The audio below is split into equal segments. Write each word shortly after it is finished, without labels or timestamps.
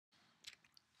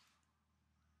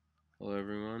Hello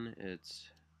everyone, it's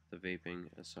the Vaping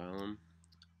Asylum.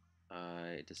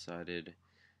 I decided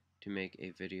to make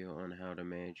a video on how to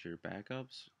manage your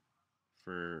backups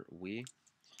for Wii,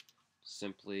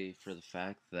 simply for the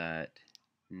fact that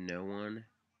no one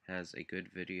has a good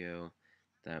video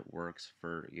that works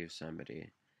for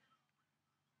Yosemite.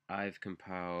 I've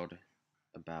compiled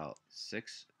about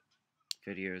 6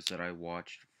 videos that I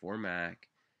watched for Mac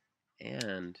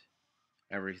and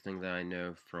everything that I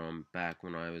know from back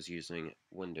when I was using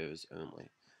Windows only.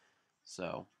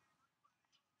 So,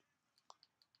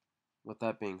 with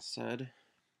that being said,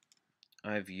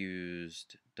 I've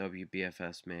used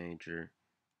WBFS Manager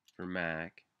for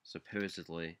Mac.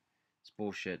 Supposedly, it's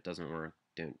bullshit, doesn't work,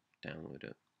 don't download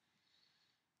it.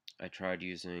 I tried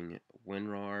using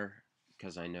WinRAR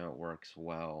because I know it works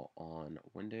well on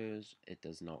Windows. It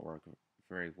does not work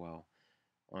very well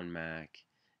on Mac.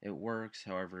 It works,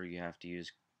 however, you have to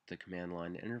use the command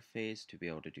line interface to be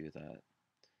able to do that.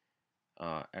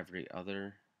 Every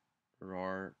other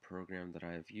RAR program that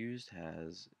I've used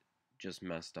has just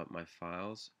messed up my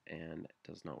files and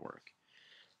does not work.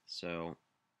 So,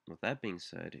 with that being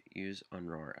said, use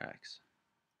UnRARX.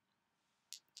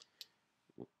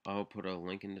 I'll put a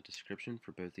link in the description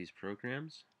for both these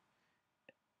programs.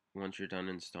 Once you're done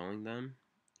installing them,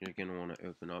 you're going to want to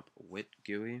open up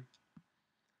WitGUI,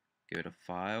 go to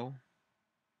File,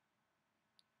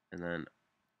 and then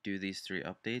do these 3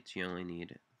 updates. You only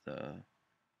need the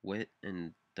WIT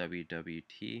and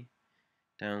WWT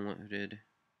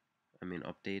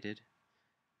updated.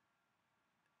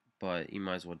 But you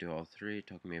might as well do all 3. It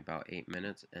took me about 8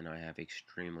 minutes, and I have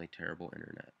extremely terrible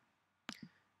internet.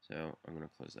 So I'm going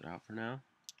to close it out for now.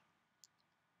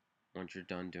 Once you're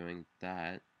done doing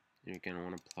that, you're going to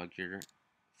want to plug your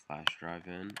flash drive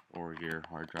in, or your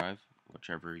hard drive,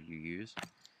 whichever you use.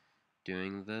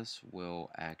 Doing this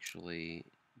will actually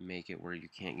make it where you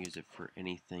can't use it for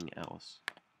anything else.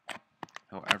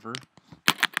 However,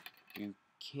 you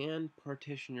can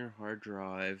partition your hard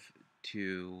drive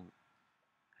to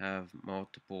have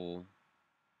multiple...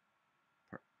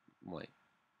 Wait.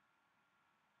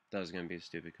 That was going to be a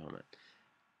stupid comment.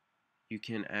 You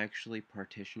can actually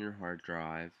partition your hard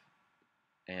drive,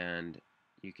 and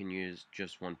you can use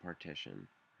just one partition.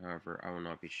 However, I will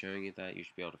not be showing you that. You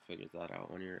should be able to figure that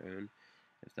out on your own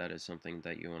if that is something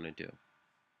that you want to do.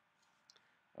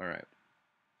 Alright,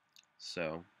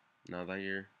 so now that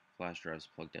your flash drive is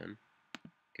plugged in,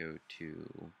 go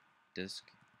to Disk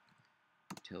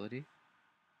Utility.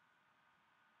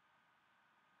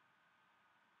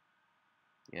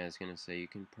 Yeah, it's going to say you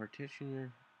can partition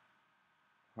your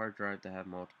hard drive to have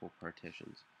multiple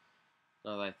partitions.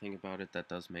 Now that I think about it, that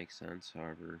does make sense.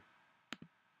 However,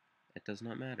 it does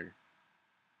not matter.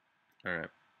 Alright,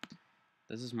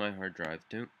 this is my hard drive.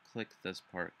 Don't click this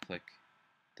part, click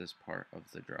this part of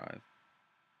the drive.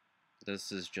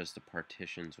 This is just the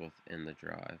partitions within the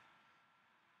drive.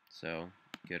 So,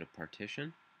 go to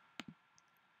Partition,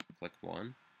 click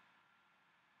 1,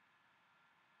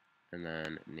 and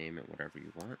then name it whatever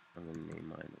you want. I'm going to name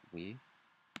mine Wii.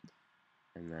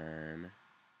 And then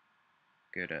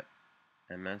go to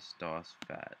MS-DOS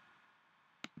FAT.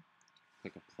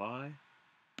 Click Apply,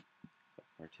 click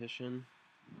Partition,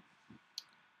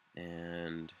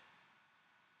 and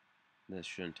this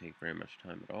shouldn't take very much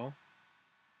time at all.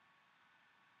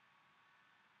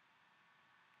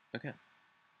 Okay.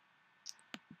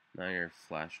 Now your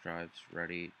flash drive's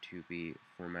ready to be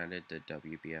formatted to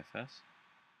WBFS.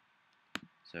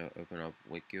 So open up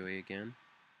WitGUI again,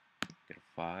 get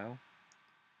a file,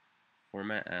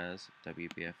 format as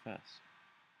WBFS.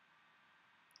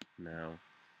 Now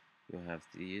you'll have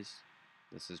these.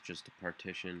 This is just a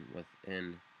partition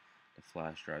within the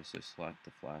flash drive, so select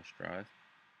the flash drive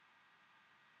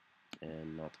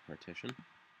and not the partition.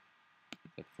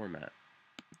 Click Format.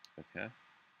 Okay.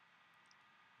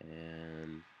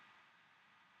 And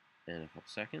in a couple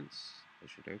seconds, it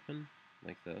should open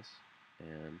like this,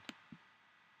 and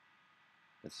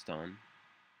it's done.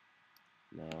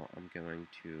 Now I'm going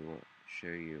to show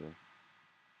you.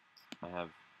 I have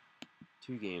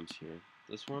 2 games here.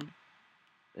 This one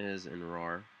is in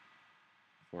RAR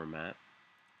format,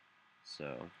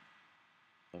 so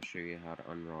I'll show you how to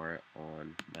unRAR it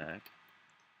on Mac.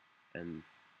 And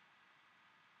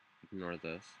ignore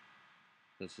this.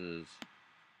 This is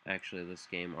actually this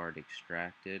game already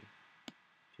extracted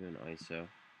to an ISO.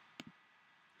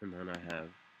 And then I have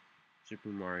Super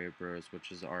Mario Bros.,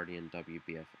 which is already in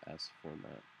WBFS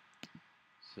format.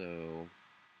 So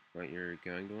what you're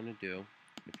going to want to do,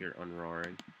 if you're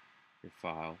unRARing your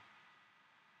file,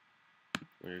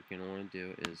 what you're going to want to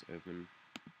do is open,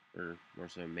 or more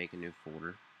so make a new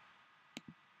folder.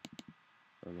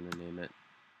 I'm going to name it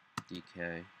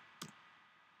SDK,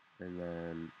 and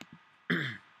then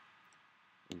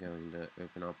I'm going to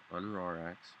open up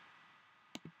UnRARx,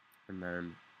 and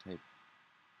then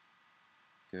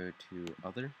go to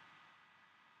Other,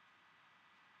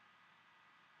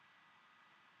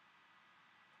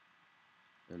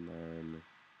 and then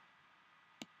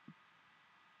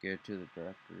go to the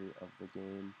directory of the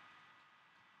game,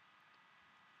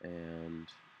 and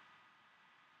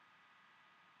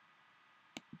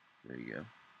there you go.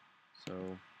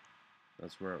 So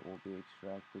that's where it will be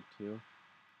extracted to,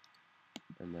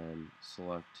 and then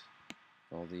select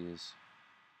all these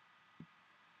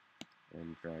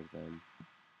and drag them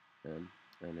in,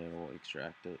 and it will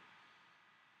extract it.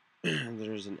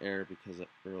 There's an error because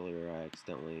earlier I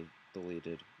accidentally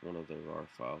deleted one of the RAR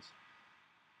files,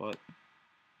 but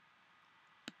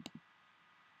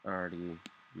I already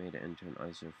made it into an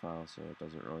ISO file, so it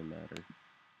doesn't really matter.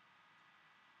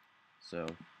 So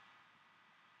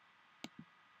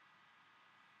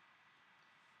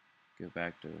go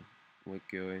back to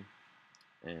WikGUI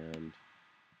and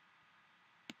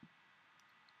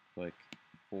click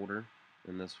folder,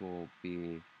 and this will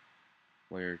be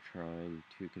where you're trying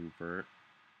to convert.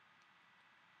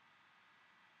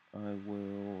 I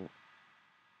will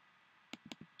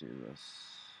do this.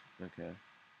 Okay.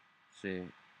 See,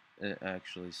 it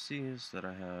actually sees that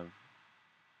I have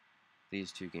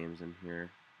these two games in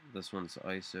here. This one's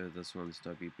ISO, this one's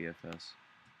WBFS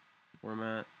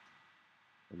format,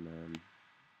 and then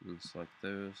you can select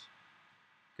those.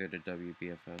 Go to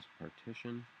WBFS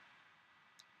partition.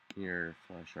 Your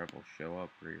flash drive will show up,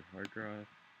 or your hard drive,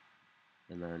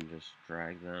 and then just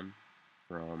drag them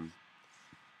from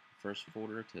the first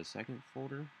folder to the second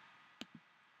folder.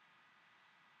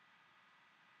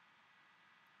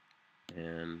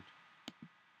 And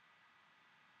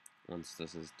once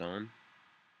this is done,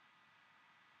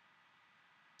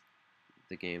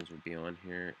 the games will be on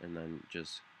here, and then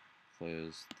just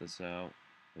close this out.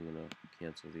 I'm going to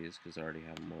cancel these because I already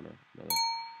have them on another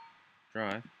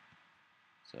drive.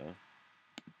 So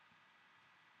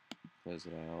close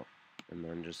it out, and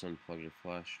then just unplug your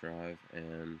flash drive,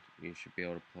 and you should be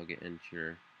able to plug it into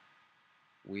your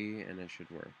Wii, and it should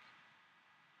work.